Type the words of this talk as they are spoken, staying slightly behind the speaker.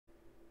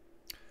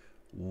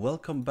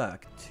Welcome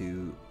back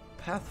to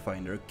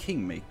Pathfinder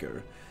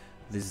Kingmaker.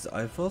 This is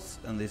Ephoz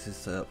and this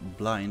is a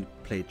blind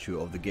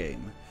playthrough of the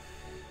game.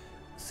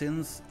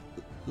 Since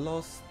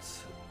last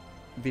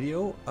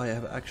video I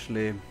have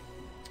actually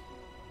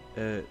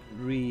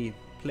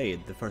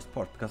replayed the first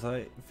part because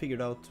I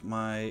figured out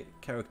my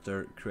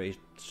character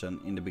creation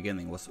in the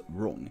beginning was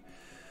wrong.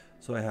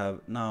 So I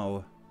have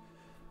now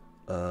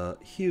a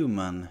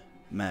human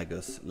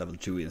Magus level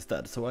 2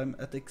 instead. So I'm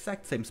at the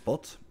exact same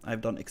spot.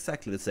 I've done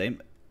exactly the same.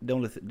 The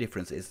only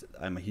difference is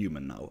I'm a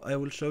human now. I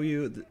will show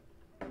you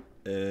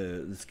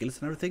the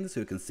skills and everything so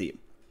you can see.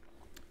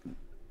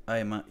 I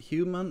am a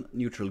human,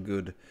 neutral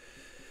good,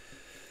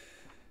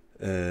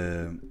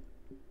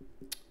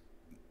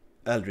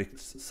 Eldritch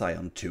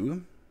Scion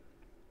 2.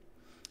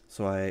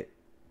 So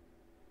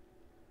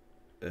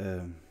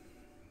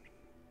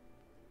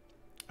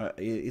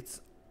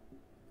it's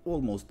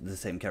almost the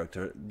same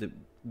character. The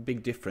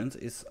big difference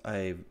is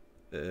I've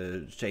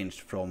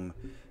changed from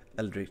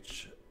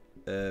Eldritch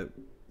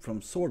from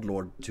Sword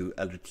Lord to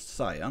Eldritch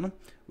Scion,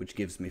 which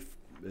gives me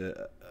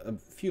a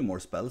few more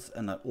spells,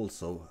 and I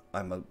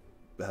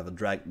have a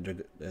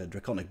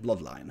draconic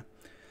bloodline.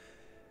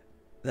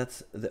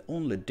 That's the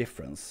only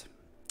difference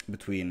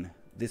between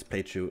this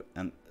playthrough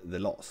and the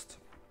last.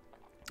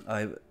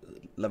 I've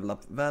leveled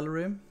up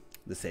Valerie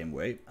the same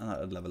way, and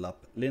I leveled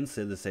up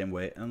Lindsay the same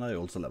way, and I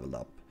also leveled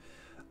up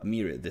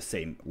Amiri the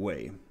same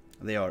way.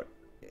 They are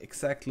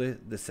exactly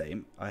the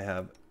same. I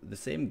have the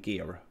same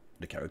gear,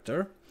 the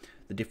character.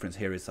 The difference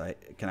here is I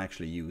can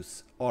actually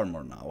use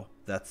armor now.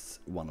 That's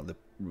one of the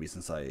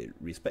reasons I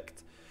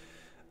respect.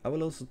 I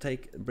will also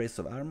take Brace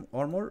of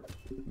Armor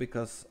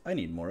because I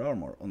need more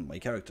armor on my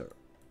character.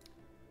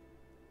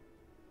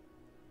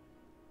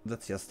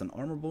 That's just an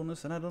armor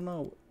bonus, and I don't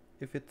know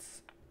if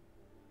it's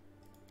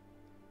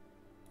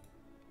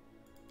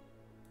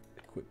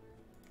equip.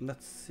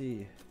 Let's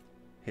see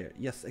here.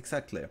 Yes,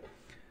 exactly.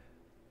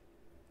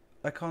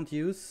 I can't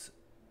use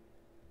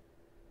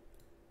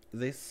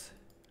this.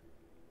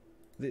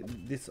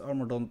 This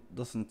armor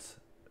doesn't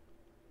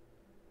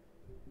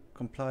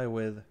comply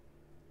with.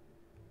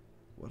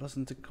 What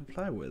doesn't it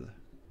comply with?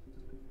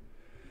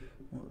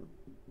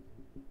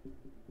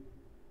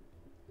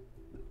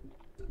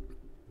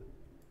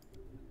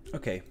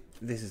 Okay,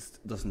 this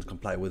doesn't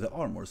comply with the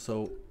armor,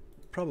 so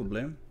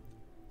probably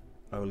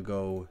I will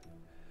go.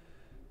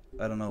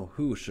 I don't know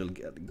who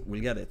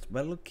will get it,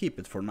 but I'll keep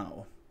it for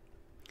now.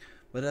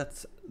 But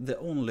that's the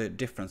only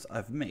difference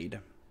I've made.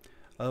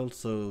 I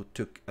also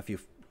took a few.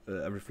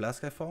 Every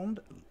flask I found,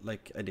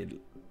 like I did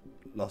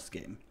last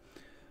game.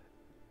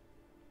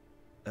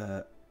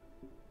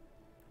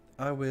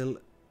 I will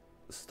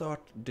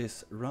start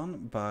this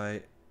run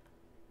by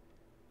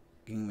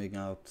giving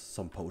out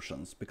some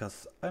potions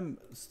because I'm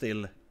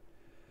still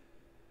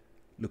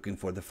looking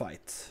for the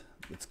fight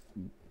that's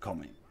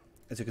coming.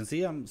 As you can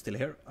see, I'm still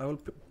here. I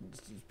will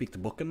speak to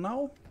Boken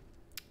now,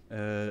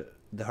 the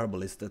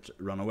herbalist that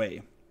ran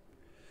away.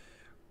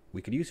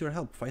 We could use your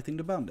help fighting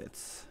the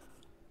bandits.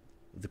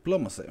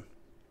 Diplomacy.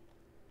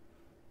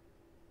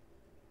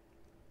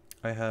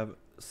 I have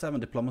 7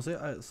 diplomacy,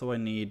 so I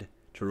need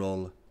to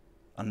roll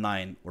a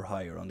 9 or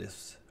higher on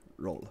this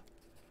roll.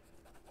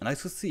 And I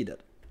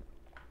succeeded.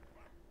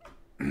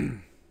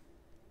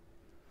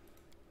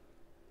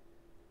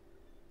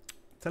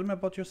 Tell me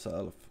about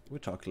yourself. We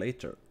talk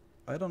later.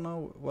 I don't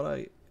know what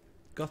I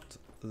got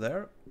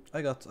there.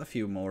 I got a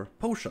few more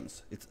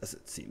potions, as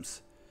it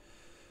seems.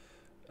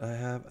 I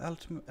have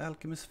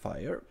Alchemist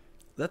Fire.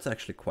 That's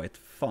actually quite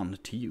fun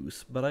to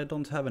use, but I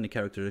don't have any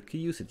character that can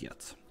use it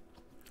yet.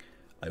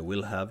 I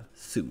will have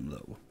soon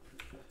though.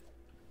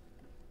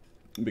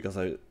 Because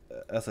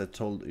as I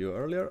told you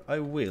earlier, I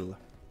will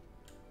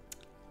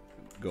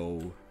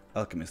go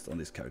Alchemist on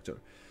this character.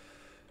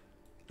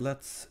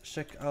 Let's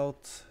check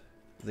out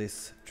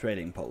this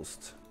trading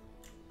post.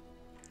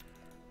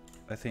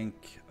 I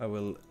think I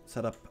will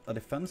set up a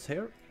defense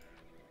here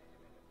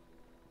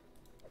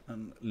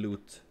and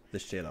loot the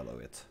shit out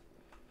of it.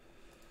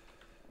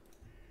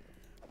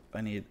 I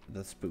need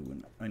the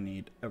spoon, I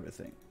need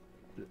everything.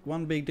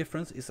 One big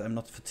difference is I'm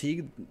not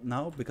fatigued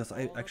now because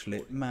I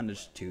actually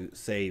managed to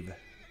save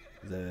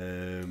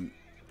the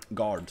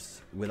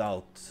guards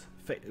without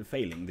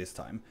failing this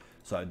time.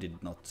 So I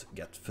did not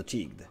get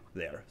fatigued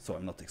there. So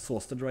I'm not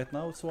exhausted right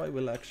now, so I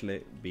will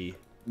actually be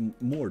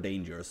more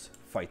dangerous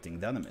fighting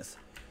the enemies,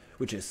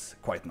 which is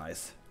quite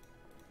nice.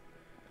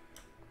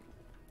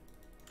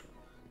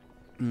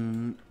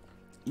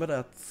 But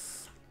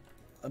that's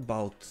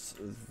about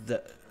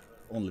the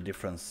only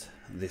difference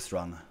this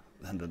run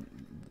and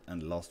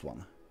the last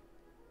one.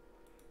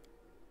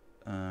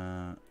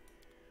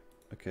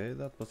 Okay,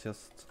 that was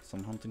just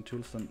some hunting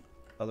tools and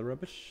other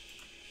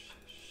rubbish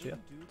shit.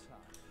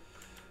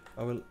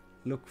 I will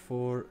look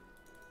for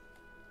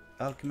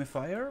Alchemy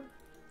Fire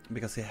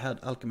because he had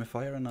Alchemy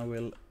Fire, and I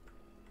will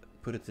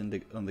put it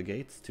on the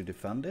gates to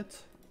defend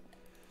it.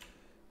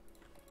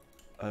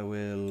 I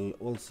will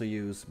also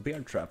use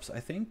bear traps,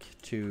 I think,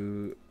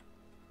 to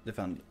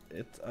defend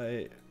it.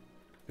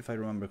 If I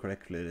remember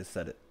correctly, they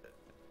said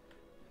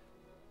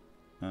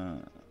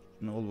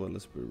An old well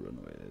is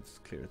renovated. It's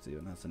clear it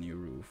even has a new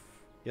roof.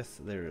 Yes,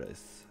 there it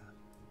is.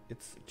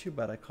 It's too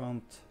bad I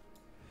can't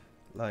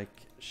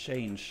like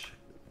change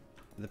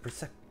the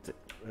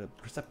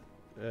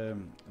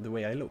the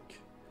way I look.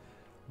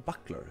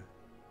 Buckler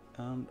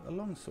and a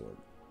longsword,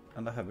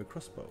 and I have a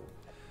crossbow.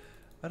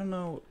 I don't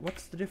know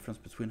what's the difference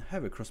between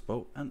heavy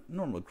crossbow and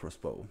normal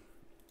crossbow.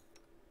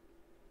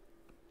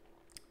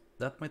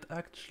 That might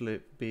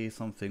actually be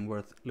something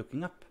worth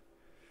looking up.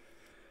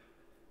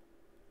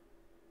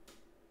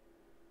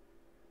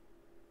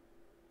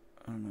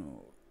 I don't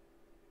know.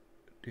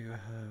 Do you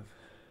have...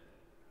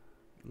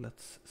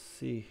 Let's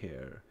see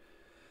here.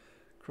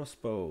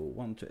 Crossbow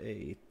 1 to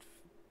 8.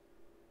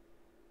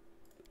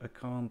 I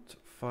can't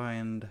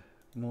find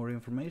more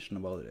information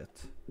about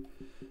it.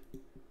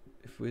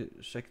 If we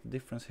check the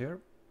difference here,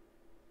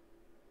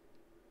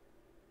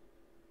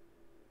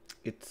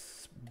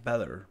 it's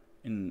better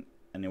in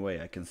any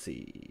way I can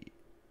see,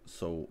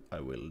 so I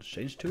will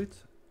change to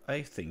it.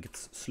 I think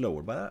it's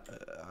slower, but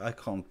I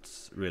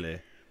can't really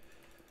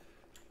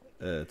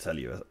tell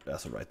you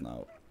as of right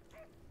now.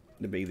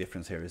 The big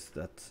difference here is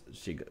that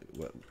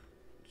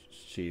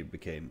she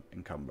became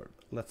encumbered.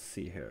 Let's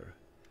see here.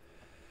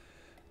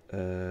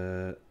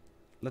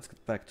 Let's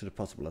get back to the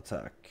possible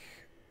attack.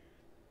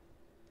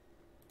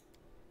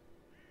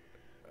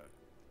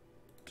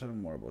 Tell me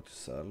more about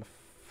yourself.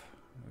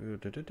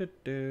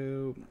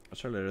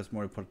 Surely there's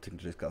more important thing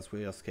to discuss.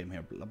 We just came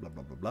here, blah blah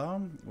blah blah blah.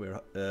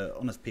 We're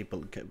honest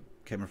people, came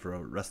here for a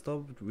rest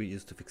of. We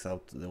used to fix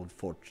out the old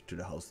fort to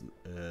the house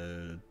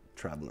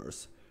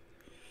travelers.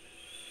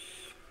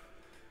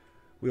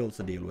 We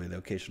also deal with the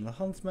occasional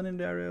huntsman in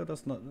the area.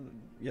 That's not...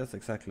 Yes,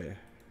 exactly.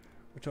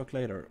 We'll talk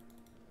later.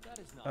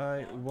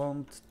 I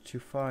want to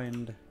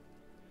find...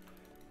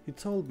 He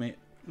told me...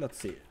 Let's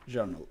see.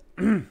 Journal.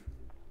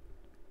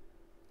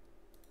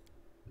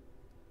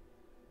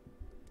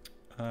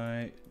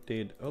 I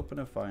did open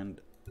and find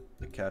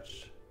the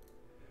catch.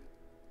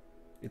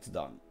 It's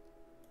done.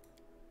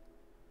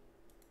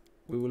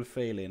 We will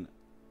fail in...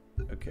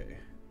 Okay.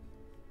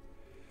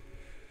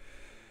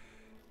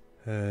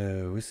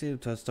 We seem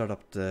to start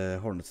up the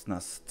Hornet's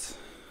Nest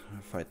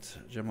fight.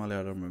 Jamal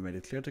Armor made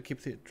it clear to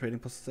keep the trading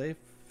post safe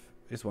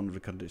is one of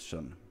the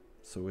conditions.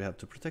 So we have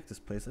to protect this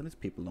place and its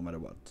people no matter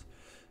what.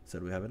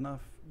 Said we have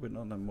enough. We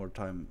don't have more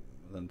time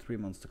than 3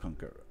 months to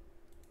conquer.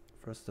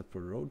 First step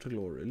for road to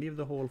glory. Leave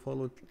the hall,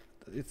 follow it.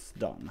 It's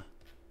done.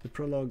 The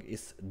prologue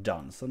is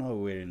done. So now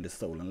we're in the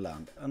stolen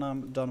land. And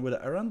I'm done with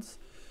the errands.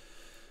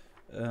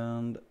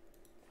 And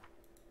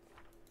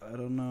I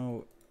don't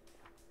know.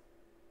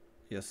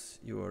 Yes,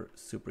 you are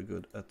super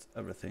good at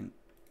everything,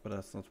 but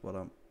that's not what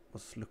I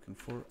was looking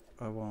for.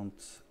 I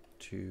want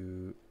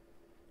to...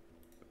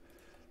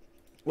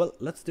 Well,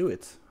 let's do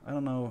it. I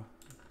don't know.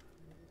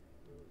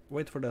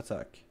 Wait for the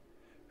attack.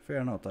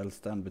 Fear not, I'll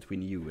stand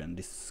between you and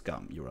this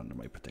scum. You're under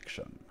my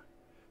protection.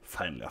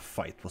 Finally, a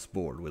fight was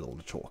bored with all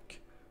the talk.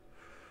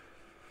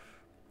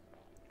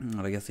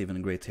 I guess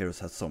even great heroes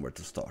have somewhere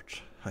to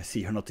start. I see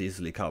you're not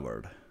easily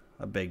covered.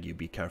 I beg you,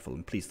 be careful,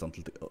 and please don't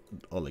let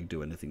Oleg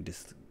do anything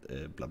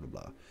blah blah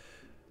blah.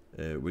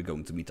 We're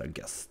going to meet our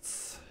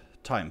guests.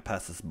 Time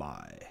passes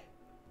by.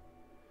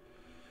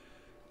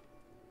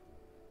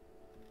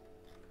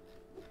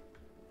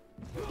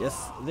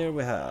 Yes, there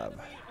we have.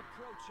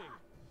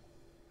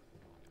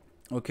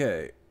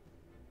 Okay,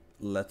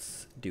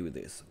 let's do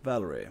this.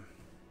 Valerie,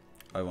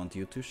 I want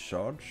you to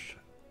charge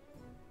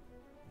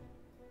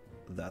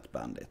that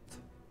bandit.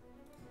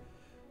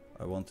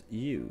 I want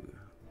you,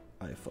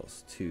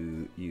 Ifos,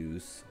 to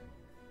use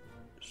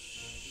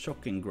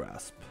Shocking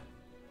Grasp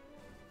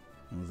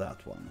on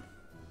that one.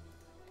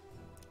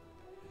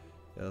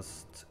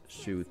 Just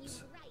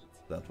shoot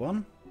that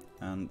one,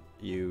 and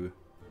you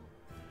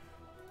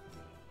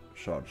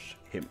charge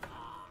him.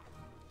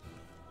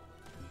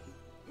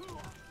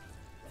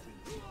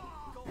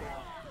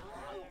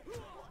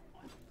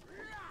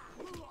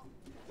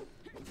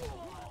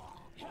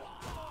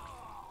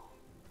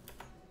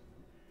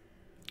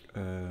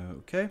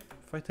 Okay,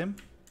 fight him.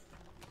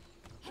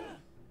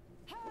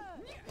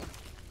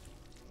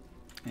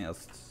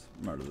 Just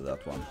murder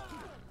that one.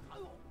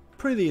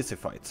 Pretty easy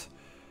fight.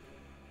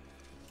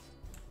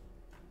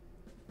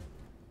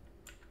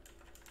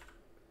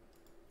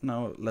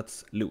 Now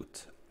let's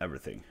loot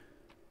everything,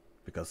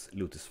 because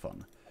loot is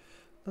fun.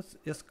 Let's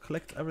just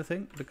collect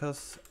everything,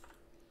 because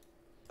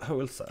I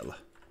will sell.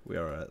 We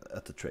are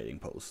at the trading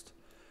post.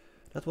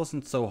 That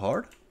wasn't so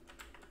hard.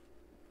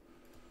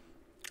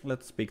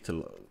 Let's speak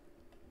to...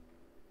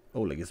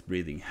 Oleg is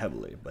breathing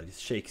heavily, but he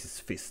shakes his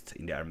fist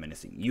in the air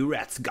menacing. You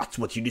rats got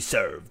what you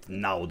deserved.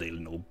 Now they'll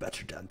know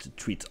better than to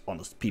treat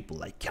honest people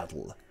like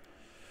cattle.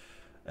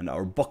 And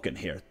our Bokken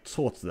here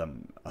taught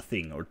them a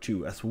thing or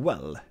two as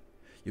well.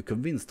 You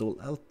convinced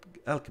all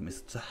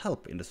alchemists to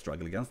help in the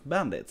struggle against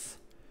bandits.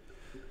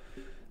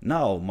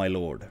 Now, my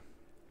lord,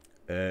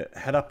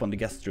 head up on the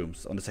guest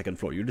rooms on the second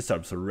floor. You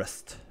deserve some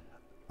rest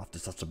after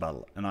such a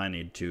battle, and I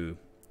need to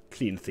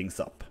clean things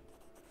up.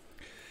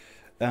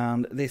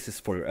 And this is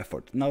for your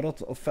effort. Now don't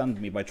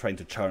offend me by trying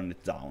to turn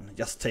it down.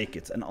 Just take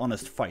it. An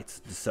honest fight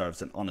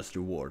deserves an honest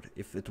reward.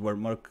 If it were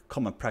more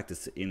common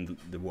practice in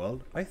the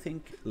world, I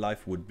think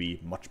life would be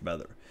much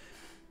better.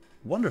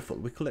 Wonderful.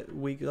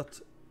 We got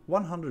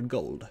 100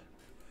 gold.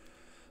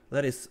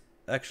 That is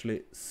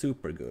actually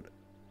super good.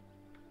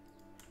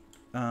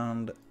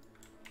 And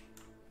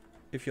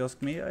if you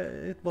ask me,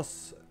 it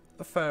was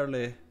a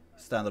fairly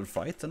standard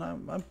fight, and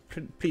I'm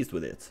pleased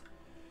with it.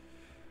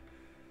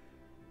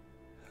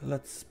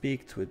 Let's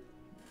speak to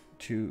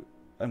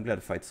I'm glad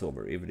the fight's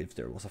over, even if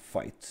there was a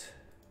fight.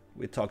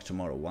 We talk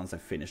tomorrow once I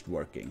finished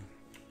working.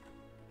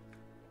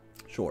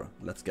 Sure,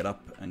 let's get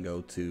up and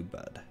go to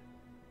bed.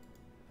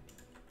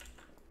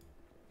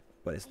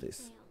 What is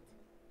this?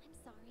 I'm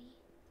sorry.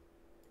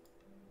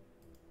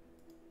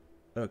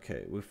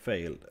 Okay, we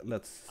failed.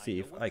 Let's see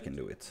if I can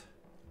do it.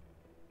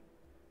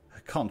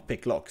 I can't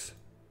pick locks.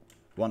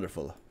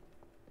 Wonderful.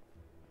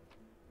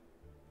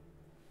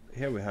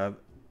 Here we have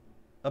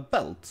a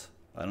belt.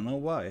 I don't know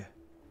why.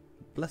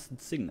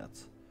 Blessed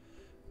signet.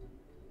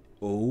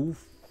 Oh,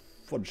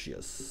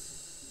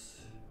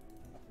 fudgious.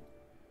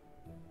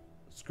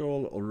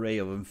 Scroll or ray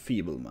of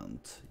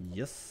enfeeblement.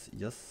 Yes,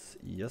 yes,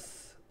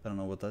 yes. I don't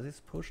know what that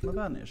is. Potion of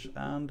vanish.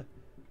 And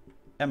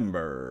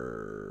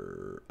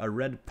ember. A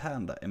red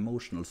panda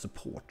emotional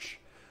support.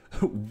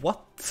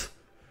 What?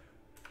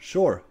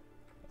 Sure.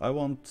 I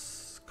won't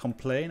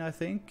complain, I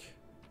think.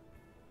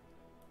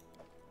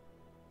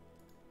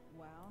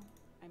 Well,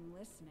 I'm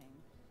listening.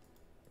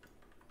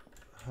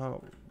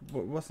 How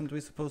wasn't we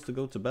supposed to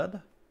go to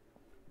bed?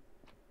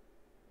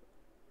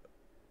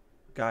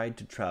 Guide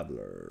to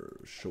traveler,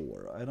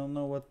 sure. I don't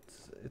know what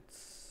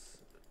it's.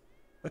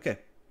 Okay,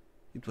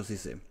 it was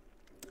easy.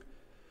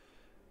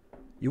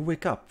 You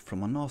wake up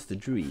from a nasty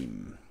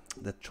dream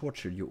that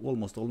tortured you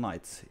almost all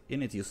night.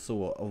 In it you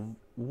saw a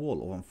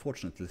wall of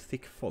unfortunately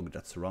thick fog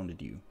that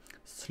surrounded you,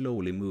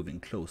 slowly moving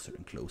closer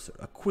and closer.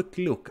 A quick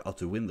look out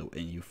the window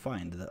and you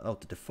find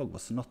out that the fog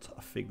was not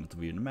a figment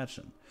of your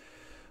imagination.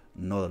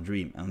 Not a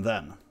dream, and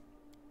then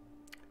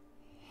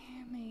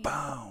Hear me.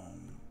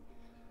 BAM!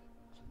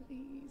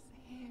 Please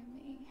hear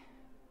me.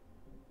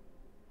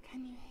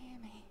 Can you hear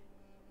me?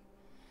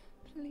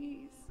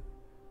 Please.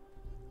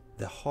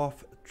 The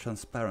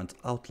half-transparent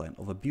outline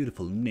of a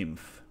beautiful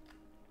nymph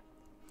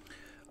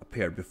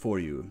appeared before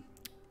you.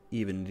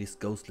 Even in this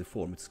ghostly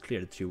form, it's clear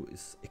that she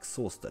is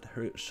exhausted.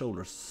 Her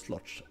shoulders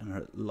slouch and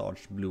her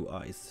large blue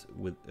eyes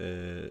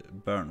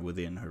burn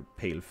within her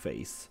pale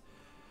face.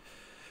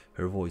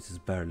 Her voice is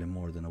barely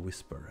more than a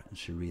whisper, and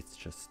she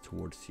reaches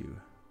towards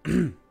you.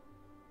 Who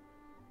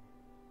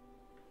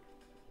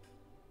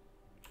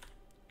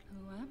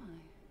am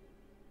I?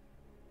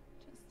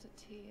 Just a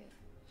tear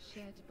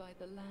shed by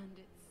the land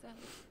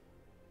itself.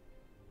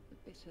 The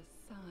bitter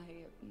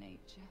sigh of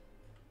nature.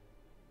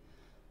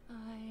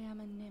 I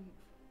am a nymph,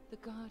 the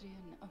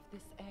guardian of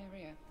this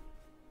area.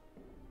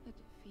 A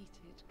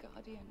defeated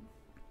guardian.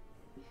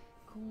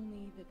 Call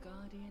me the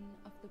guardian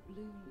of the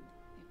bloom,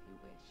 if you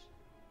wish.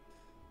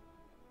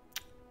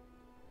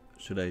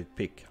 Should I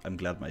pick I'm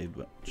glad my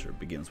adventure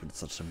begins with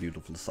such a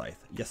beautiful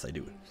scythe? Yes, I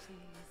do. Beauty is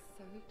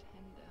so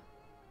tender.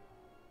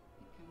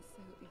 It can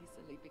so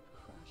easily be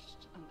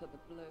crushed under the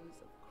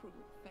blows of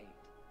cruel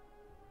fate.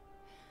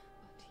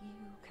 But you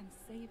can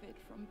save it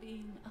from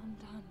being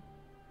undone.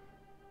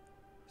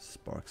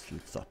 Sparks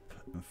lit up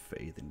and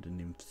fade in the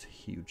nymph's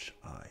huge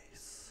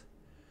eyes.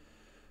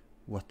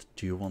 What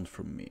do you want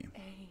from me?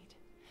 Aid,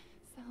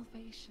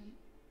 salvation.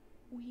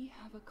 We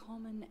have a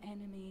common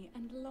enemy,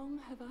 and long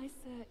have I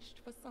searched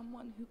for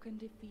someone who can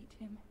defeat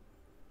him.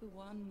 The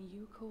one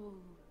you call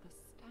the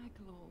Stag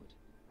Lord.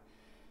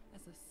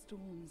 As a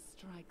storm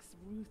strikes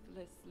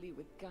ruthlessly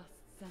with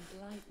gusts and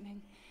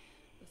lightning,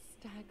 the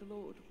Stag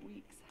Lord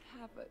wreaks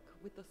havoc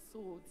with the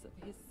swords of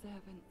his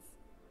servants.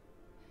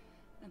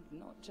 And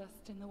not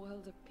just in the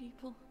world of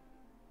people.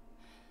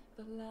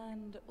 The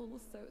land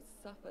also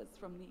suffers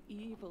from the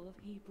evil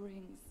he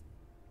brings.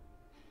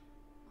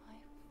 My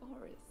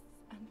forests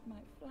and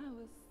my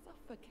flowers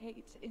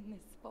suffocate in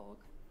this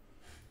fog.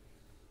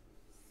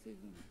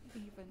 Soon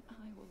even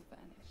I will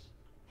vanish,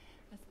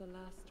 as the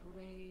last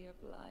ray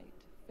of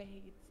light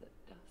fades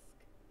at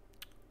dusk.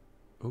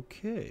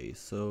 Okay,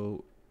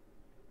 so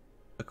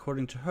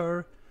according to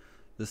her,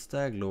 the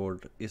Stag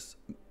Lord is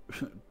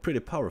pretty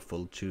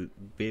powerful to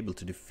be able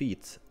to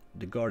defeat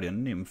the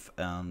guardian nymph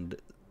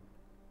and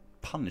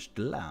punish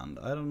the land.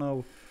 I don't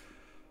know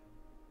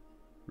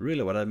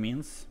really what that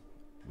means.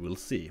 We'll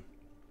see.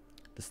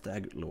 The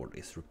Stag Lord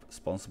is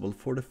responsible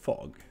for the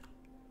fog.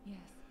 Yes,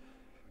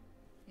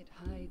 it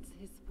hides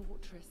his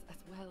fortress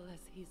as well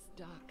as his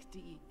dark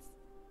deeds.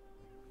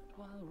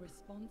 While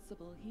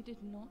responsible, he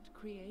did not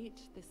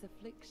create this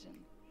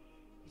affliction.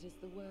 It is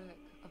the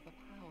work of a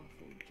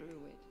powerful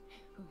druid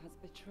who has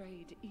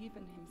betrayed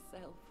even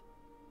himself.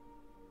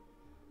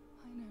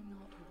 I know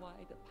not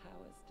why the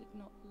powers did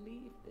not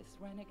leave this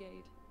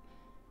renegade,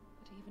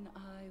 but even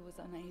I was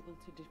unable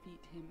to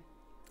defeat him.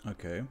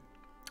 Okay,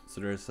 so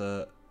there's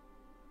a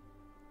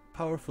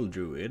powerful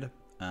druid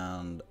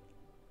and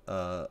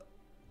a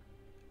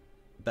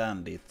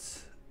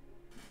bandit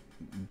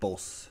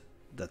boss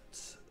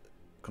that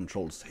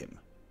controls him.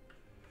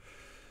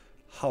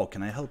 How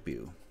can I help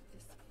you?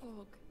 This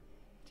fog,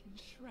 it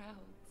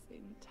enshrouds,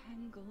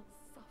 entangles,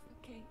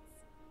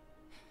 suffocates.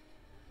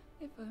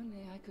 If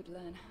only I could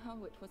learn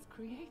how it was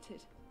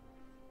created.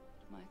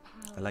 My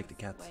powers I like the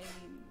cat.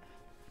 wane.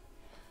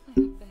 I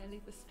have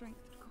barely the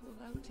strength to call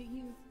out to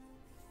you.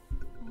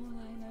 All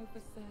I know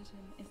for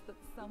certain is that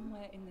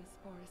somewhere in this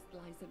forest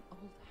lies an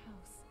old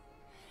house,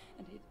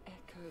 and it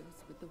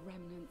echoes with the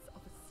remnants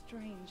of a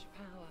strange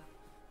power.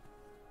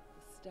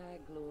 The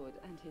Stag Lord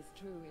and his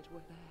druid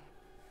were there.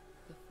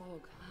 The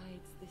fog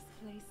hides this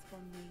place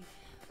from me,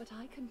 but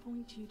I can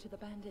point you to the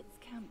bandits'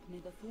 camp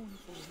near the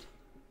Thornford.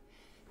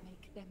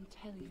 Make them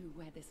tell you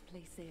where this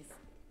place is.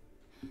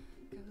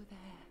 Go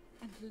there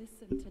and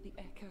listen to the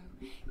echo,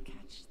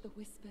 catch the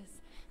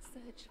whispers,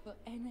 search for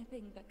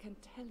anything that can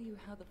tell you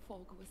how the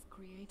fog was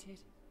created.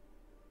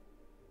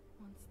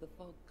 Once the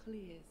fog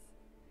clears,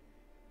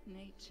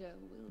 nature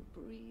will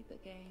breathe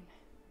again,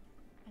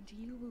 and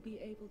you will be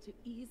able to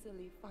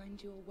easily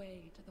find your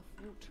way to the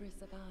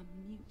fortress of our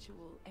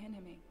mutual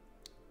enemy.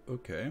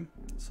 Okay,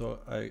 so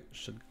I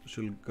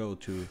should go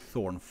to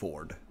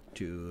Thornford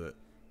to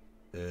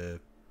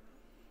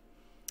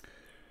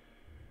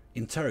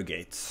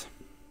interrogate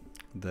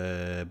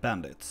the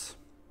bandits.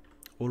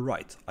 All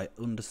right, I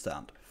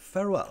understand.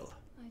 Farewell.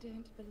 I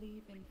don't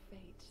believe in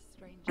fate,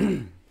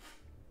 stranger,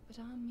 but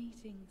our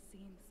meeting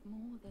seems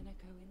more than a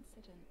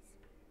coincidence.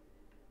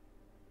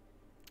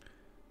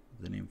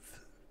 The nymph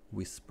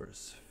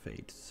whispers,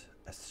 fades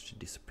as she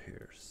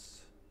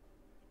disappears.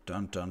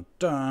 Dun dun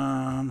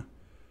dun!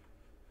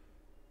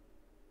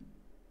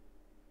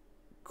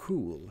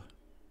 Cool.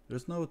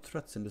 There's no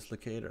threats in this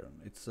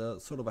location. It's a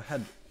sort of a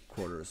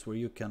headquarters where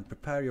you can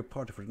prepare your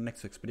party for the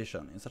next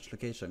expedition. In such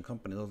location,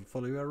 company doesn't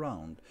follow you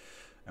around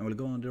and will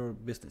go on their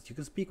business. You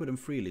can speak with them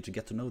freely to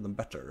get to know them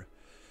better.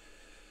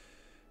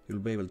 You'll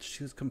be able to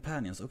choose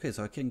companions. Okay,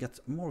 so I can get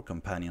more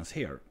companions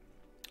here.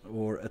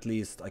 Or at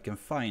least I can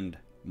find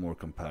more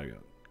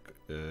companions.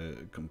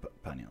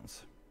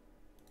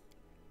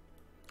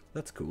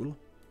 That's cool.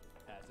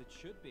 As it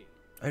should be.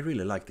 I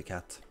really like the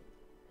cat.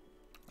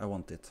 I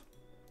want it.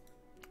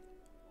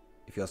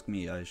 If you ask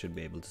me, I should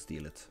be able to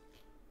steal it.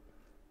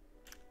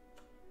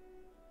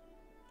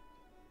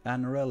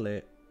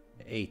 Anorelli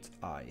 8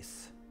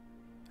 Eyes.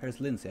 Here's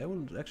Lindsay. I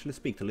will actually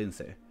speak to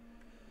Lindsay.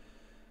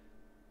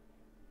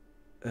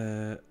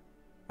 A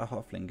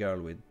halfling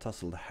girl with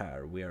tousled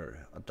hair,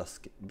 wear a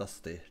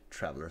dusty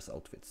traveler's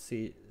outfit.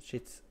 She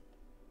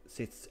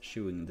sits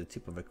chewing the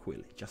tip of a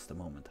quill. Just a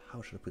moment.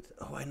 How should I put it?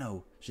 Oh, I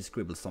know. She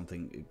scribbles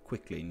something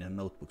quickly in a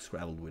notebook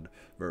scrawled with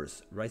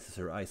verse. Raises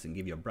her eyes and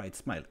gives you a bright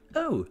smile.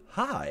 Oh,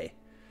 hi.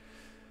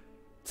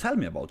 Tell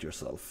me about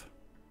yourself.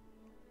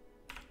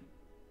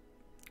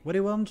 What do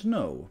you want to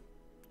know?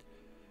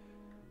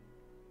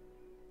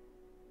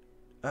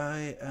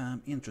 I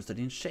am interested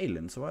in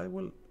Shaylin, so I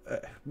will...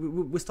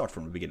 we start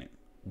from the beginning.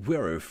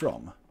 Where are you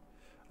from?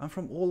 I'm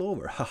from all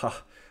over, haha.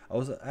 I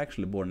was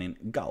actually born in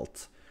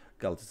Galt.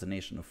 Galt is a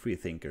nation of free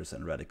thinkers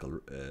and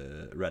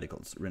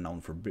radicals,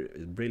 renowned for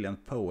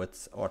brilliant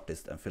poets,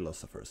 artists and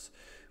philosophers,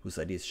 whose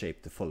ideas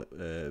shaped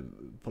the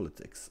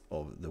politics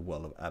of the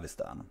world of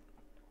Avistan.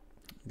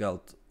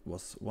 Galt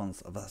was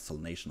once a vassal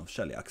nation of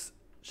Sheliax.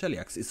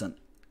 Sheliax is a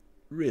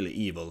really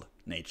evil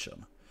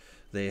nation.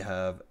 They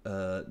have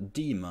a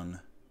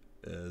demon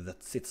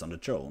that sits on the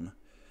throne,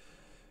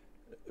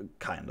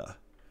 kinda.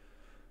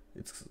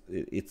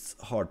 It's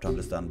hard to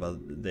understand,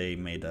 but they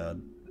made a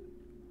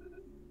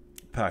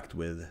pact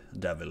with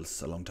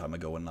devils a long time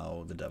ago, and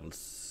now the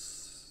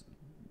devils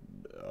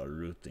are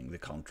rooting the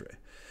country.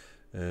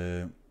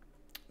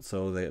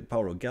 So the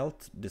power of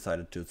Galt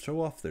decided to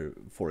throw off their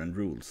foreign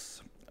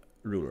rulers,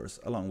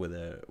 along with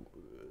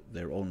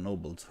their own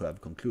nobles who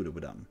have concluded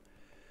with them.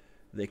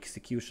 The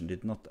execution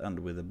did not end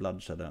with the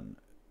bloodshed, and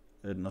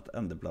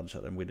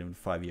within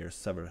 5 years,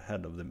 several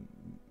head of the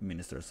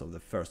ministers of the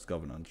first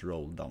government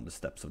rolled down the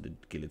steps of the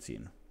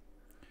guillotine.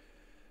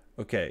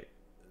 Okay,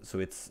 so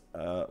it's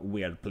a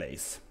weird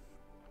place.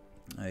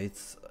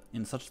 It's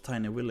in such a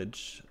tiny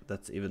village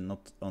that's even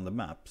not on the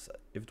maps.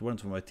 If it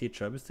weren't for my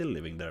teacher, I'd be still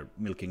living there,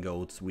 milking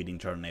goats, weeding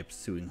turnips,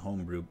 swilling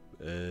homebrew,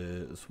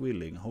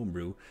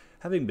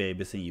 having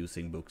babies and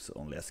using books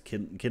only as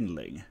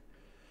kindling.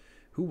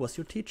 Who was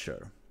your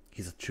teacher?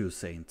 He's a true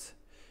saint.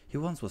 He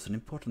once was an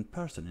important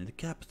person in the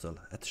capital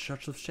at the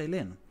Church of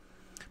Shaylin,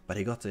 but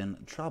he got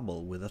in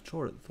trouble with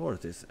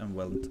authorities and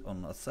went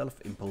on a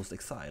self-imposed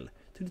exile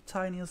to the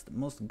tiniest,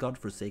 most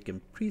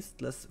godforsaken,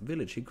 priestless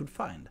village he could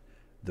find,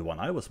 the one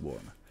I was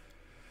born.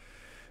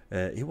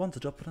 He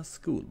wanted to open a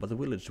school, but the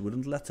village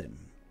wouldn't let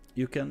him.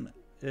 You can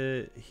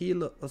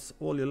heal us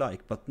all you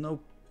like, but no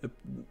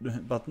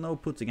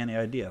putting any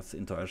ideas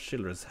into our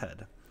children's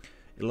head.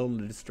 It'll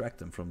only distract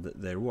them from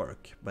their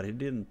work. But he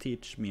didn't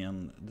teach me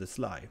on the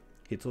sly.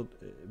 He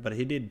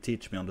did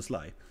teach me on the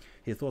sly.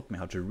 He taught me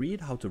how to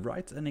read, how to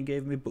write, and he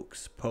gave me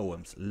books,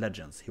 poems,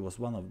 legends. He was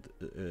the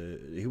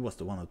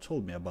one who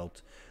told me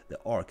about the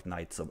Ark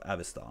Knights of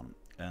Avistan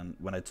And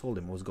when I told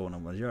him what was going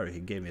on with Yuri, he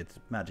gave me a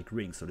magic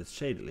ring so that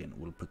Shadelin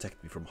will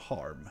protect me from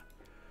harm.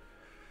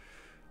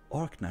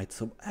 Arknights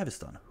of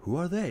Avistan, who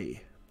are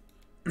they?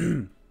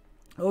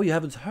 Oh, you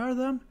haven't heard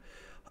them?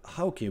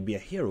 How can you be a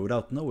hero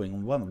without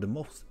knowing one of the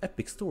most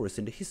epic stories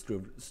in the history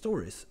of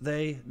stories?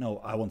 No,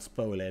 I won't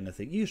spoil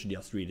anything. You should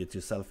just read it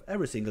yourself.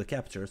 Every single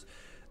chapters,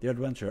 the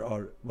adventure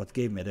are what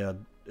gave me the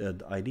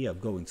idea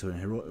of going to an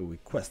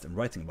heroic quest and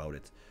writing about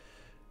it.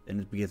 And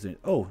it begins with,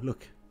 oh,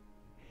 look,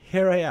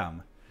 here I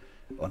am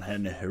on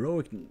an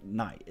heroic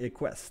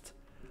quest.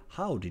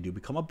 How did you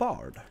become a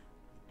bard?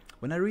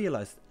 When I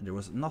realized there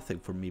was nothing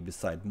for me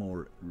beside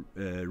more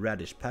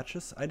radish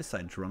patches, I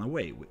decided to run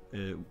away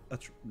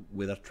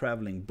with a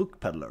traveling book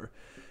peddler.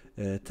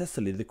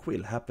 Tessely the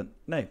Quill happened.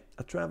 Nay,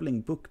 a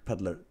traveling book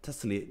peddler,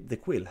 Tessely the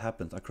Quill,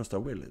 happened across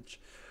our village.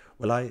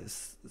 Well, I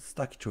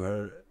stuck to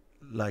her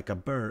like a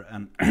burr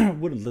and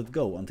wouldn't let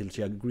go until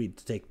she agreed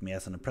to take me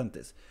as an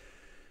apprentice.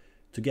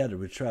 Together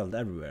we traveled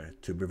everywhere,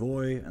 to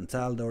Brevoy and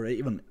Taldor,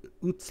 even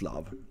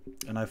Utslav,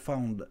 and I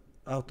found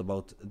out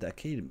about the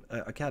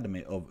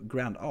Academy of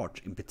Grand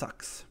Arch in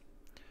Pitax.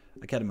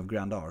 Academy of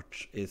Grand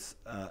Arch is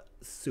a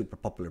super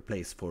popular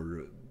place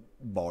for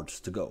bards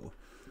to go.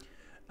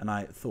 And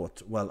I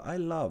thought, well, I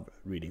love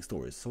reading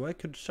stories, so I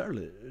could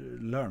surely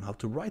learn how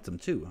to write them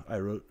too. I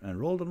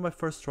enrolled on my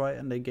first try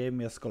and they gave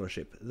me a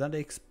scholarship. Then they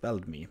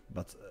expelled me,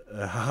 but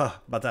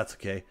that's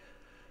okay.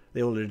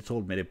 They already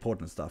told me the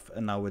important stuff,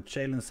 and now with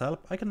Shaylin's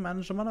help, I can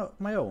manage them on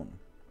my own.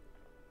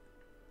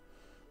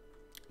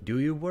 Do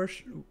you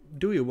worship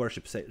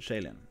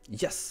Shaylin?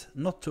 Yes,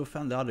 not to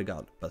offend the other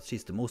god, but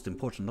she's the most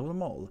important of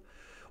them all.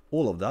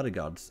 All of the other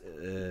gods,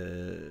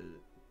 the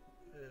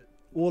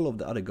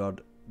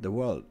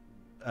world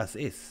as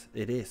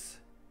it is.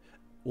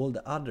 All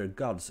the other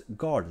gods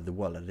guard the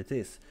world as it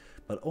is,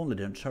 but only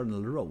the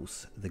eternal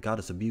Rose, the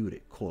goddess of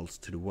beauty, calls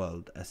to the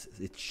world as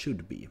it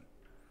should be.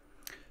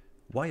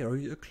 Why are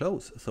your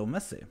clothes so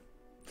messy?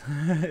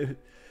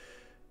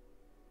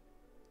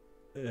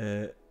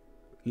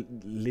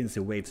 Lindsay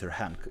waves her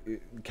hand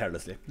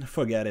carelessly.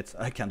 Forget it,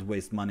 I can't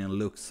waste money on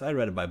looks. I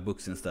rather buy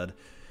books instead.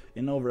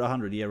 In over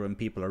 100 years, when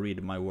people are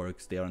reading my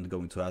works, they aren't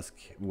going to ask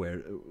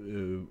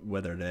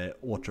whether the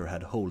author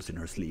had holes in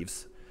her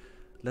sleeves.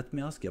 Let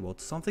me ask you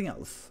about something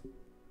else.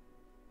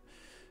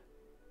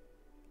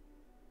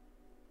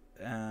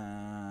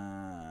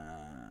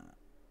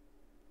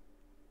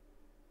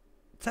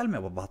 Tell me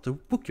about the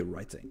book you're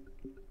writing.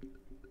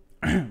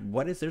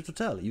 What is there to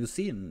tell? You've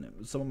seen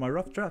some of my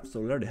rough drafts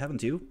already,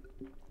 haven't you?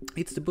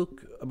 It's the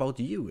book about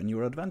you and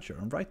your adventure.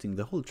 I'm writing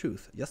the whole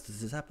truth, just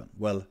as it happened.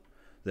 Well,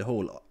 the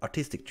whole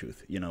artistic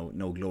truth, you know,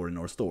 no glory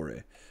nor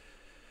story.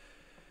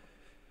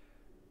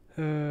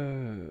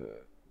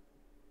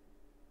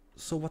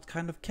 So what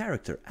kind of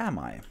character am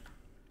I?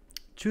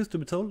 Truth to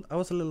be told, I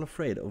was a little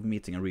afraid of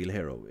meeting a real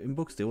hero. In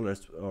books, the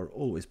elders are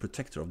always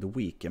protector of the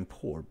weak and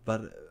poor,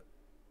 but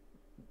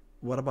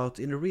what about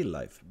in real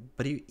life?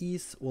 But you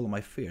ease all my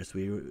fears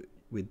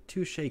with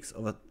two shakes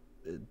of a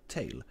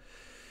tail.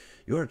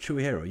 You're a true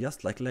hero,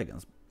 just like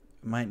Legends.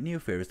 My new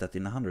fear is that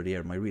in 100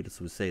 years my readers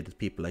will say that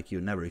people like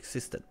you never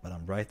existed, but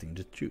I'm writing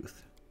the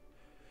truth.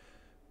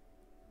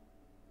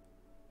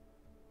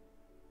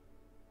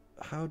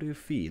 How do you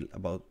feel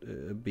about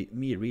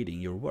me reading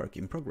your work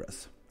in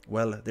progress?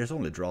 Well, there's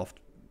only a draft,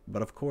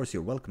 but of course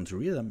you're welcome to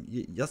read them.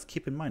 Just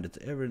keep in mind that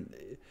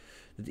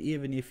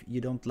even if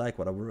you don't like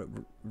what I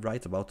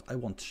write about, I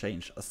won't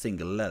change a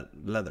single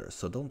letter,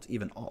 so don't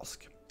even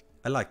ask.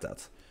 I like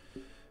that.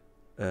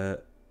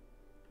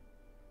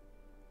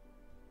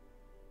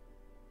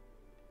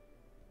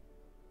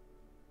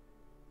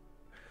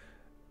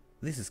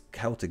 This is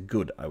chaotic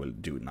good I will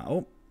do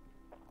now.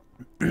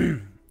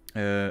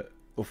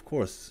 Of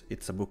course,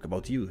 it's a book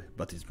about you,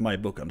 but it's my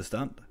book,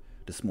 understand?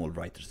 The small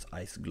writer's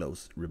eyes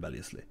glows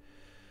rebelliously.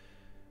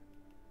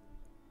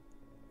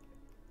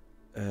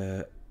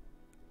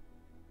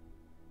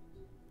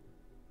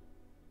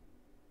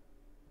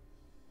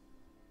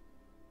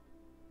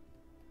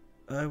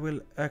 I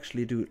will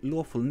actually do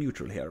lawful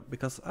neutral here,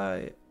 because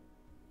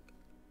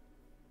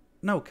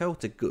No,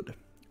 chaotic good.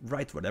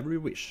 Write whatever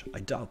you wish. I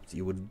doubt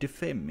you would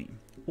defame me,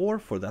 or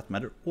for that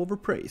matter,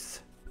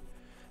 overpraise.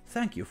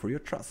 Thank you for your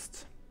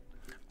trust.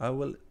 I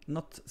will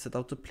not set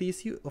out to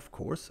please you, of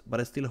course, but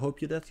I still hope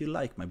that you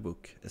like my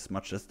book as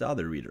much as the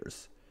other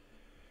readers.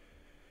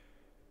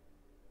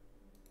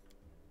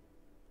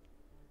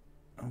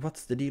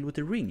 What's the deal with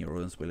the ring you're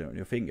wearing on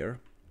your finger?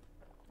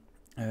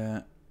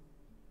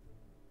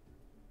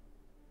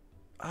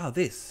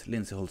 This.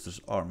 Lindsay holds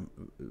her arm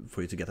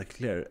for you to get a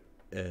clear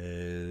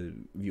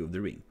view of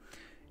the ring.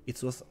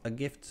 It was a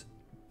gift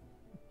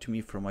to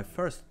me from my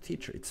first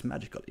teacher. It's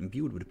magical,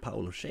 imbued with the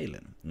power of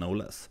Shaylin, no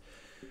less.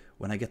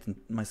 When I get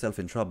myself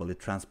in trouble, it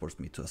transports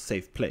me to a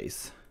safe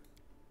place.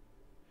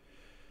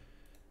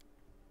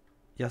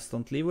 Just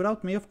don't leave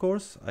without me, of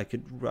course. I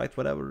could write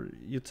whatever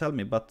you tell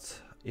me,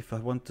 but if I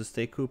want to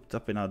stay cooped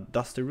up in a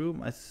dusty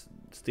room, I'd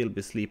still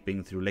be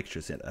sleeping through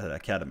lectures at the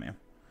academy.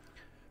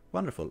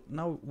 Wonderful.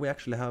 Now we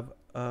actually have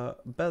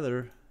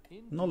better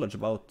knowledge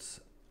about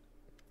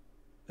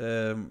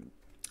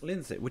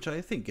Lindsay, which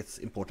I think is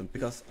important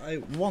because I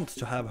want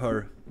to have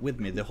her with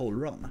me the whole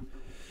run.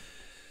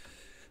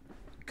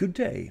 Good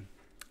day.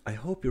 I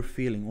hope you're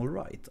feeling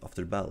alright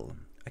after the battle.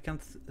 I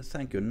can't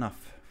thank you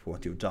enough for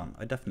what you've done.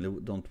 I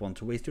definitely don't want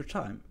to waste your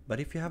time, but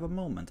if you have a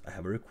moment, I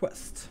have a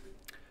request.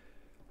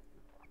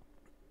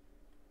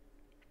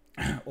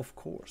 Of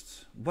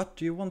course. What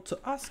do you want to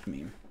ask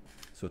me?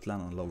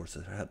 Svetlana lowers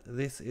her head.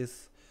 This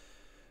is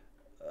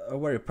a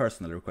very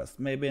personal request.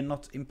 Maybe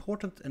not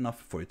important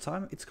enough for your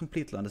time. It's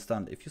completely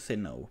understand if you say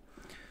no.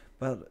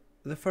 But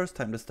the first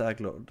time the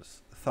Stag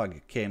Lord's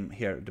thug came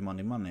here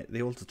demanding money,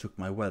 they also took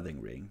my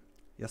wedding ring.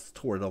 Just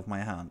tore it off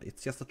my hand.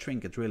 It's just a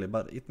trinket really,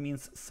 but it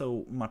means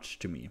so much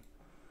to me.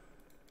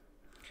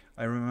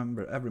 I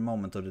remember every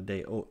moment of the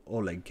day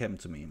Oleg came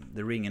to me,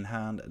 the ring in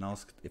hand, and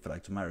asked if I'd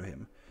like to marry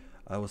him.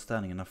 I was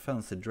standing in a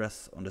fancy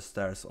dress on the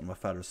stairs on my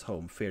father's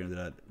home, fearing that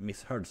I'd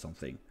misheard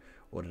something,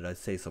 or that I'd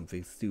say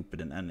something stupid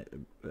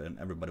and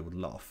everybody would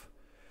laugh.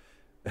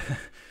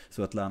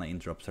 Svetlana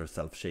interrupts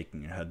herself,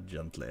 shaking her head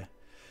gently.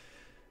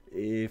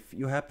 If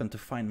you happen to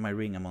find my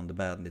ring among the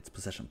bandits'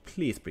 possession,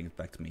 please bring it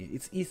back to me.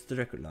 It's easy to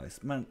recognize.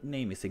 My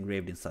name is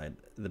engraved inside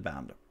the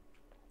band.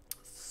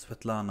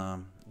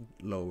 Svetlana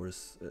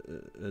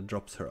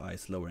drops her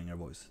eyes, lowering her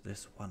voice.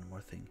 There's one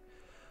more thing.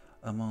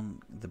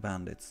 Among the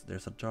bandits,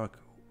 there's a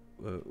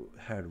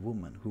dark-haired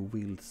woman who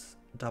wields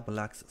double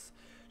axes.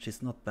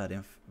 She's not bad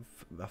in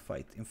a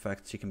fight. In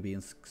fact, she can be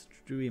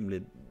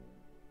extremely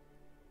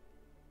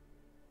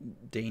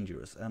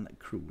dangerous and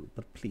cruel.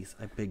 But please,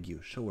 I beg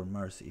you, show her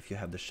mercy if you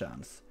have the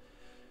chance.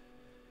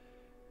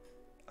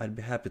 I'd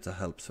be happy to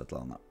help,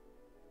 Svetlana.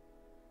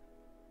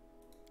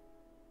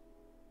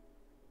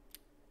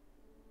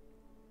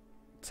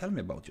 Tell me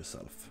about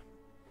yourself.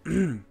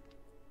 It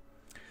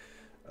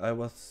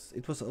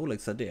was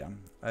Oleg's idea.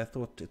 I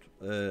thought it.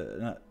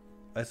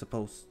 I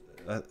suppose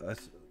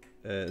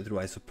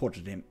I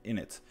supported him in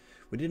it.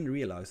 We didn't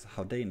realize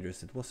how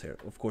dangerous it was here.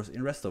 Of course,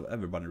 in rest of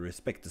everybody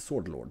respect the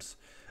sword lords,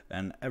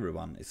 and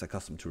everyone is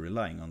accustomed to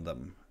relying on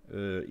them.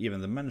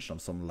 Even the mention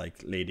of someone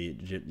like Lady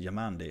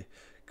Yamandi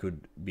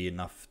could be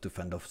enough to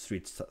fend off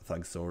street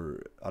thugs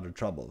or other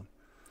trouble.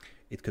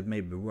 It could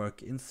maybe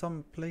work in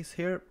some place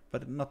here,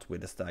 but not with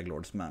the Stag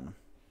Lord's men.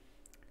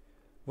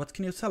 What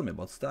can you tell me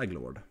about Stag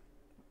Lord?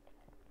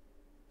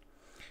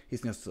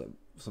 He's just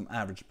some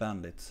average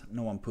bandit.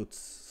 No one puts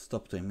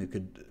stop to him who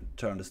could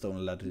turn the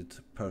stone lad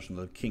into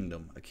personal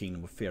kingdom, a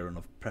kingdom of fear and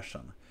of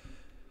oppression.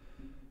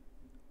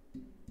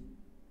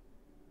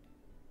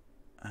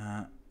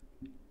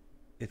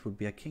 It would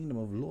be a kingdom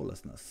of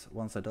lawlessness.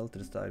 Once I dealt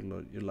with the Stag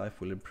Lord, your life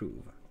will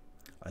improve.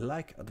 I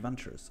like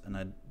adventures,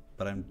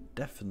 but I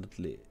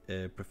definitely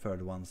prefer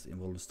the ones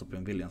involved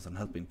stopping villains and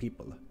helping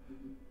people.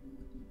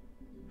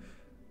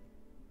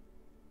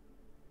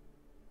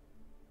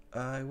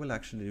 I will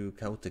actually do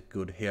chaotic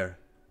good here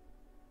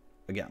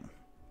again.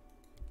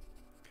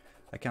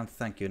 I can't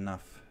thank you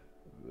enough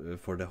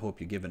for the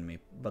hope you've given me,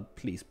 but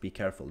please be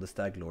careful. The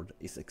Stag Lord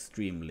is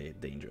extremely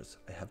dangerous.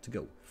 I have to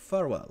go.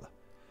 Farewell.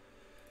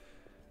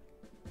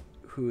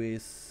 Who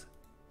is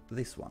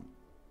this one?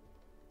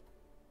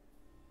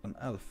 An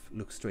elf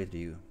looks straight at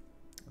you.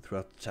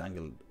 Throughout the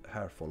tangled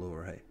hair fall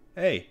over her.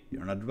 Hey,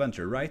 you're an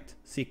adventurer, right?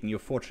 Seeking your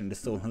fortune in the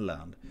stolen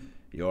land.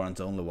 You aren't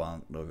the only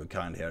one of your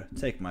kind here.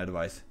 Take my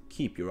advice.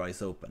 Keep your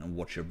eyes open and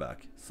watch your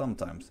back.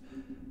 Sometimes,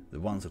 the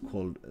ones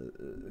who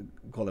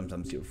call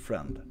themselves your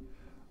friend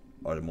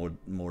are the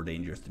more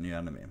dangerous than your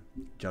enemy.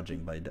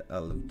 Judging by the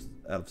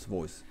elf's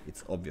voice,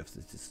 it's obvious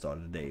that he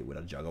started the day with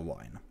a jug of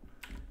wine.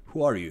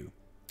 Who are you?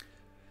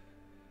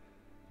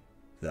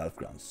 The elf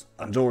grunts.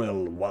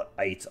 Andorial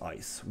 8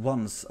 Eyes.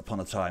 Once upon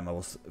a time I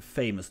was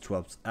famous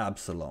throughout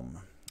Absalom.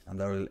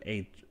 Andorial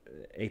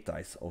 8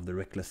 Eyes of the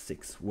Reckless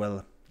 6.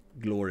 Well,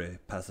 glory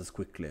passes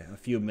quickly. A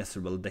few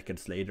miserable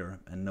decades later,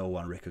 and no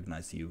one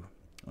recognizes you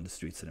on the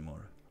streets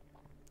anymore.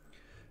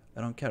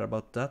 I don't care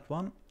about that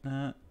one,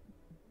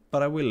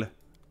 but I will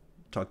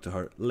talk to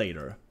her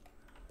later.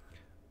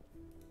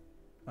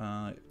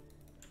 I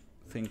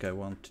think I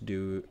want to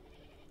do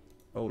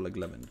Oleg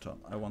Levinton.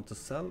 I want to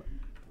sell.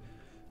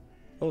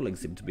 Oleg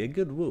seemed to be a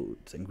good wood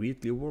and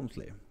greeted you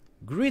warmly.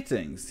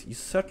 Greetings! You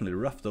certainly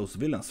ruffed those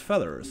villains'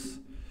 feathers.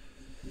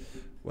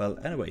 Well,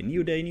 anyway,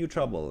 new day, new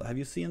trouble. Have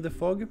you seen the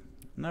fog?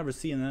 Never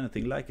seen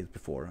anything like it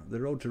before. The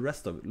road to the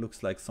rest of it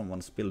looks like someone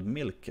spilled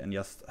milk and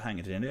just hang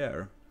it in the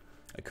air.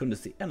 I couldn't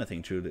see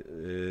anything through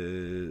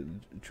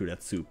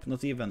that soup,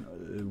 not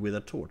even with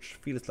a torch.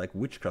 Feels like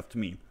witchcraft to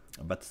me.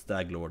 I bet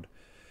Stag Lord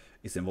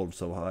is involved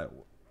so high.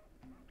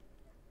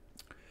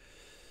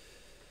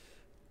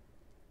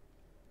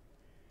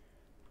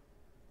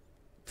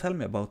 Tell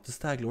me about the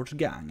Stag Lord's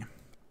gang.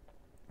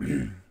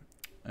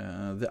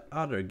 The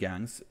other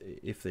gangs,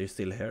 if they're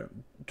still here,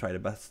 try their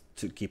best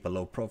to keep a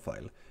low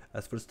profile.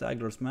 As for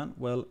Stag Lord's men,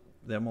 well,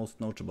 the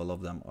most notable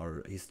of them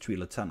are his 3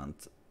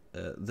 lieutenants.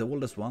 The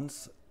oldest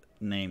one's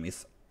name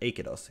is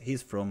Akedos.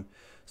 He's from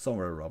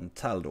somewhere around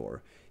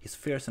Taldor. He's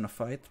fierce in a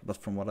fight, but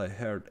from what I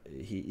heard,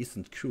 he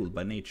isn't cruel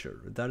by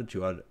nature. The other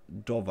two are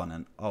Dovan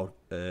and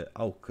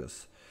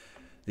Aukus.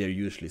 they are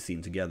usually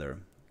seen together.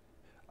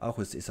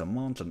 August is a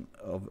mountain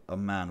of a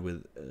man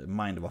with a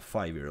mind of a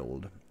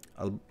 5-year-old,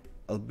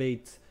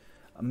 albeit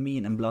a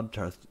mean and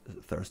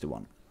bloodthirsty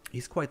one.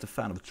 He's quite a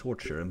fan of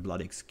torture and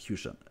bloody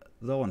execution.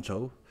 Though,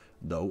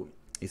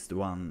 is the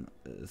one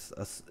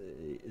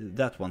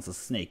that one's a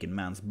snake in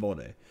man's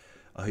body.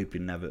 I hope you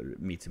never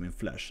meet him in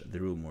flesh.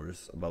 The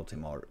rumors about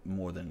him are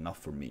more than enough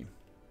for me.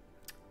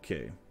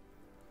 Okay.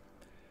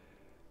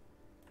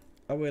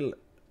 I will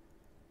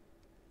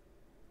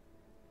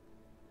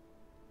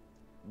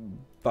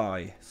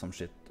buy some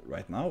shit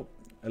right now,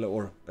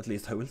 or at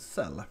least I will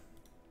sell.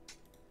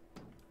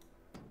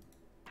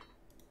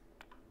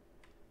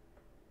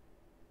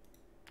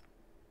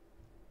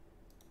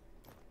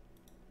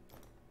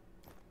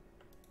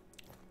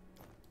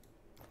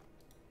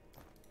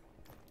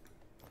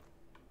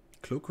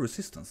 Cloak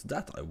resistance,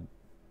 that I...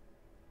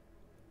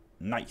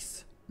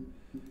 Nice.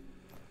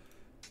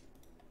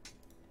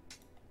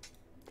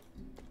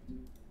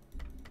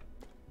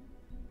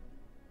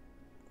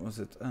 Was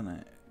it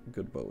any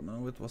good bow?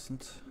 No, it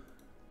wasn't.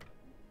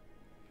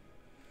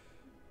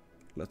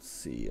 Let's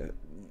see,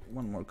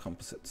 one more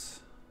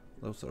composites.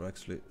 Those are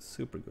actually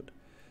super good.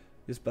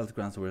 This belt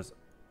grants wears...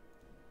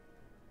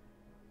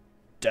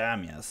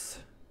 Damn yes.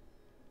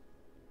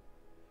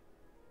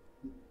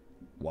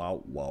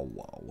 Wow, wow,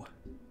 wow.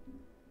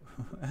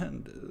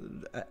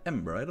 And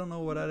Ember, I don't know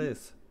what that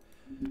is.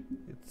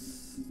 It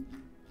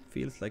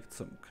feels like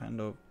some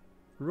kind of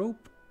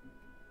rope.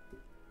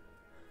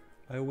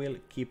 I will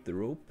keep the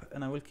rope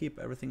and I will keep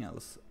everything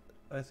else.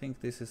 I think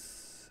this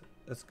is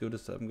as good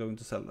as I'm going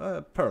to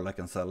sell. Pearl I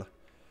can sell.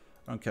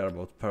 I don't care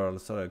about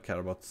pearls, I care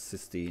about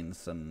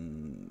cystines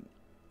and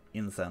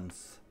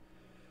incense.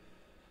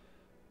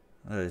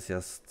 That is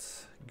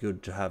just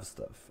good to have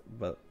stuff.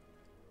 But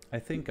I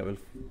think I will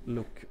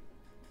look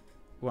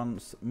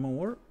once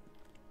more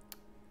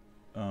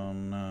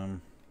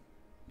on...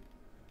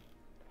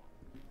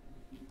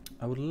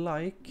 I would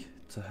like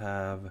to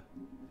have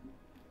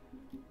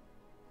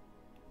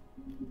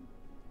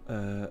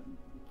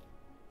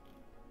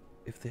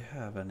if they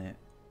have any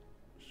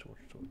short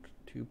sword,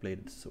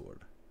 two-bladed sword.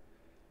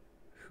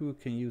 Who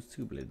can use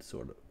two-bladed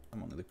sword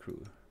among the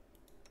crew?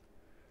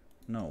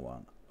 No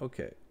one.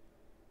 Okay.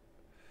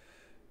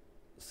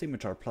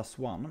 Scimitar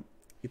 +1.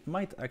 It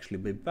might actually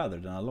be better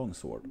than a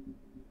longsword.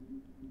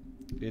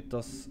 It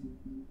does...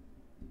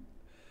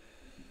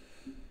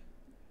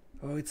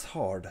 Oh, it's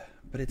hard,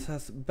 but it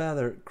has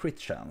better crit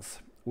chance,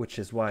 which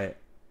is why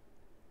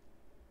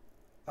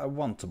I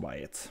want to buy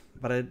it.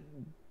 But I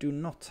do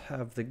not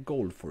have the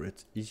gold for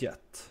it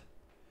yet.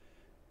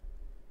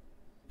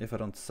 If I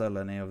don't sell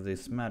any of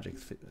these magic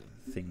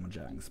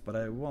thingamajangs, but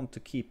I want to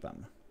keep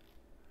them.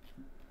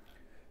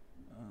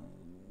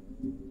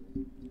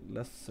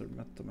 Lesser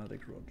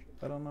mathematic rod.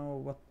 I don't know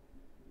what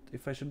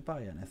if I should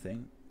buy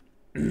anything.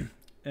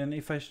 And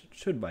if I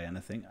should buy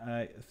anything,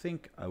 I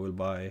think I will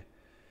buy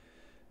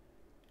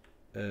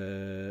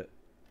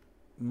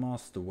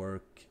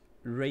Masterwork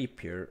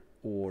Rapier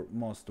or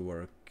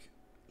Masterwork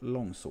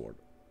Longsword.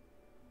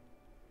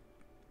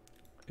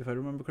 If I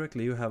remember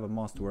correctly, you have a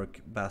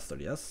Masterwork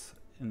Bastard, yes?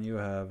 And you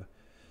have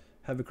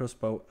Heavy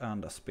Crossbow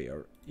and a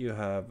Spear. You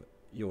have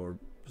your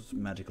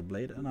Magical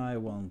Blade, and I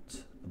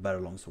want a better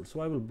longsword, so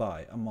I will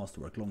buy a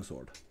Masterwork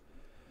Longsword.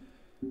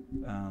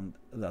 And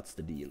that's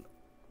the deal.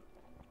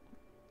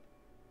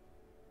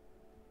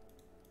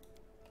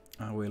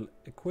 I will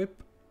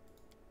equip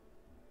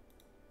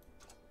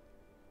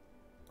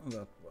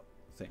that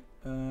thing.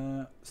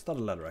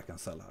 Studded ladder I can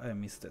sell, I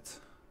missed it.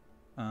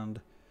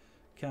 And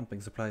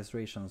camping supplies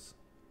rations.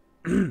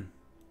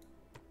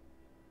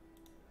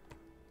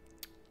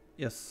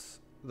 Yes,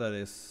 that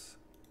is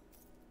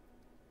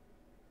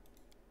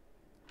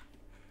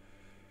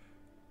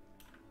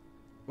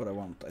what I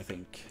want, I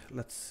think.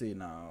 Let's see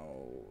now.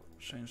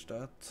 Change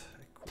that.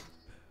 Equip.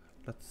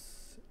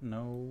 Let's...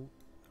 No,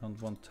 I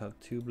don't want to have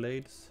two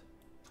blades.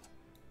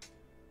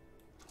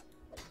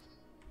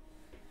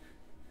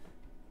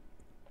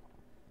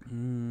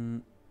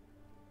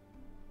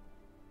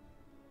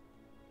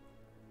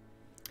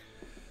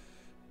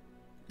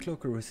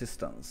 Cloaker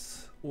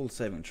resistance. All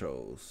saving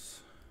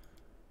throws.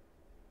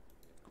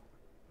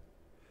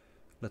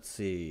 Let's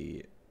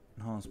see.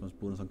 Enhancements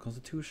bonus on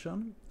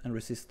constitution and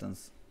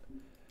resistance.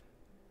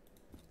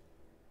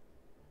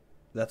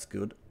 That's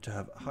good. To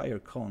have higher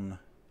con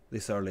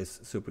this early is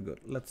super good.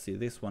 Let's see.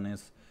 This one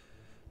is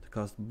to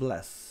cast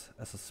bless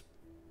as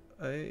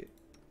a... I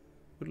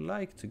would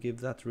like to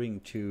give that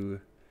ring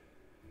to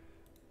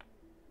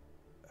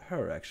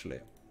her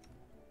actually.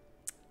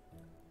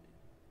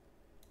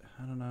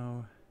 I don't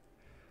know.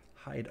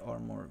 Hide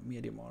armor,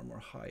 medium armor,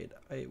 hide.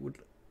 I would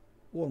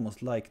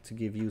almost like to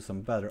give you some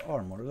better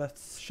armor.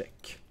 Let's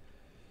check.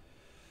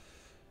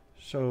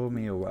 Show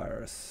me your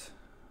wares.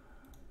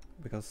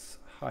 Because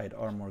hide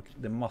armor,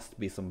 there must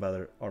be some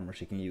better armor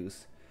she can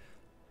use.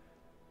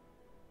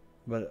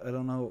 But I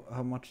don't know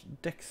how much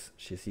dex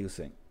she's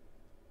using.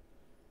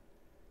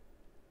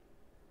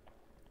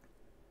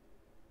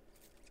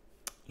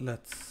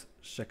 Let's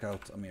check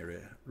out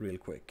Amiri real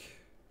quick.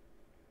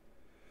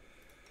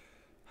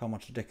 How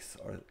much dex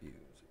are you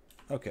using?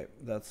 Okay,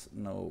 that's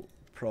no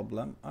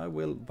problem. I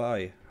will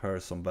buy her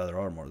some better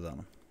armor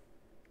then.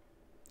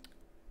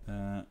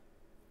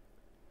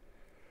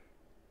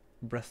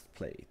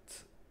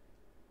 Breastplate.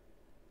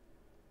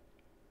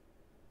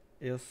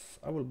 Yes,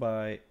 I will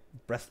buy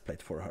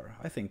breastplate for her.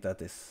 I think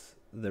that is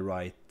the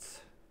right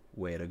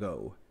way to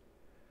go.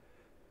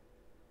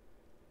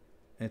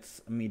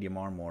 It's medium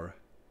armor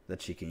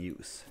that she can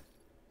use.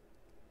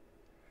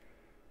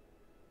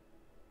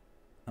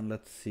 And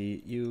let's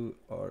see, you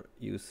are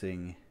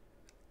using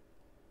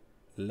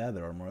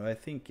leather armor. I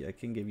think I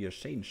can give you a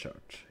chain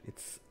shirt.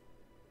 It's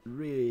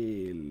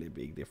really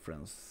big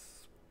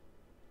difference.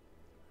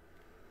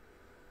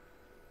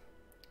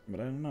 But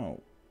I don't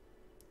know.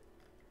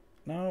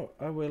 Now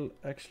I will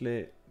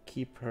actually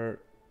keep her.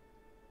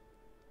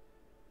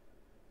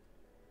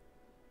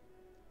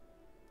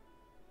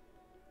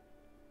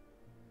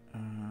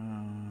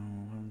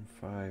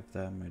 1-5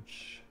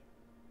 damage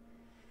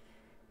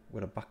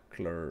with a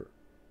buckler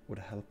would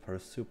help her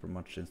super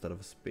much instead of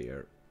a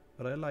spear.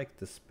 But I like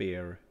the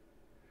spear.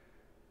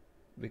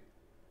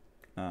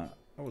 I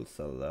will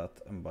sell that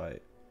and buy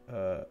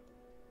a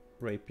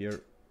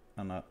rapier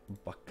and a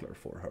buckler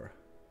for her.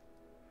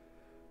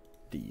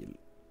 Deal.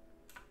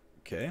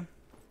 Okay.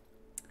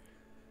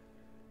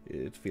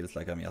 It feels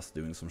like I'm just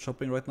doing some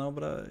shopping right now,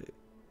 but I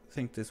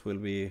think this will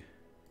be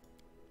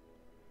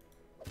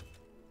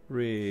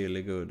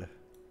really good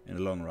in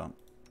the long run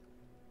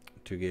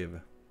to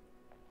give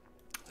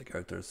the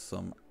characters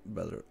some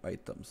better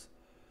items.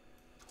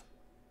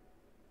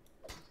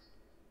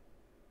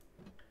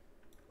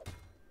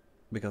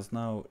 Because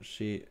now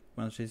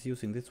when she's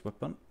using this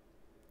weapon,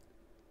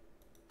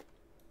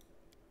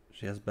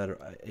 she has better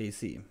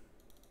AC,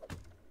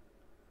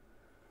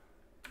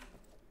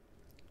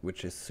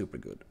 which is super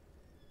good.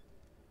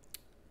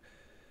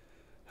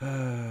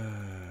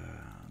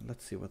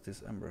 Let's see what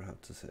this Ember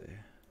had to say.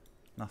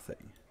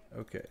 Nothing.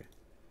 Okay.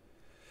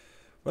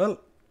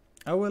 Well,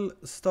 I will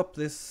stop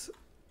this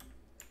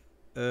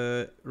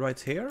right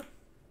here,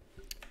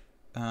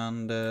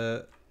 and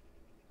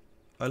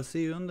I'll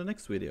see you in the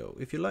next video.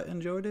 If you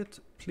enjoyed it,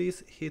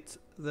 please hit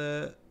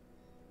the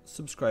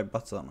subscribe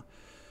button.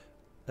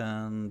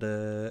 And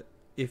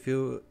if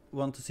you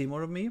want to see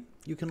more of me,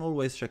 you can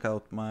always check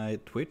out my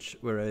Twitch,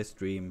 where I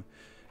stream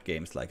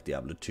games like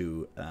Diablo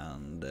 2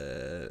 and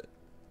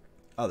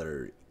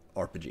other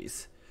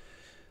RPGs.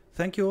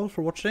 Thank you all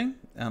for watching,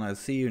 and I'll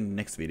see you in the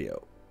next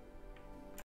video.